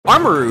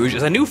Armarouge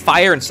is a new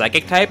fire and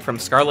psychic type from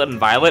Scarlet and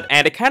Violet,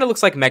 and it kinda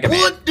looks like Mega Man.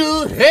 What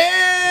the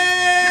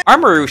hell?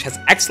 Armarouge has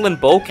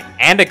excellent bulk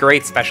and a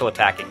great special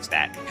attacking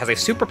stat. It has a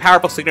super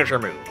powerful signature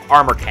move,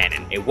 Armor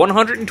Cannon, a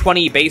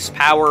 120 base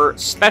power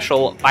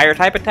special fire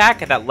type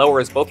attack that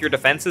lowers both your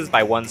defenses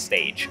by 1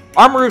 stage.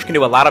 Armarouge can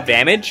do a lot of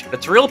damage, but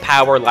its real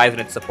power lies in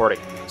its supporting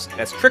moves. It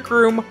has Trick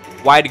Room,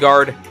 Wide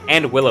Guard,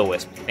 and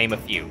Will-O-Wisp, to name a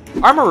few.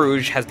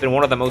 Armarouge has been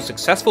one of the most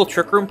successful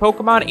Trick Room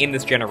Pokemon in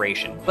this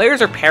generation.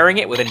 Players are pairing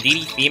it with a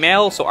DD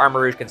female, so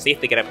Armarouge can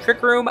safely get up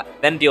Trick Room,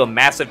 then deal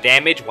massive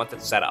damage once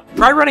it's set up.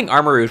 Try running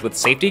Armarouge with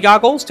safety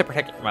goggles to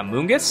protect it from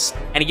Amoonguss,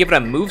 and give it a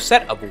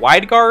moveset of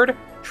Wide Guard,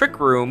 Trick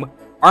Room,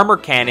 Armor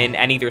Cannon,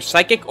 and either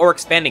Psychic or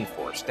Expanding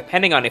Force,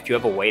 depending on if you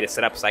have a way to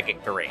set up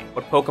Psychic terrain.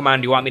 What Pokemon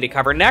do you want me to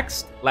cover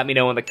next? Let me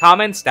know in the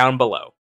comments down below.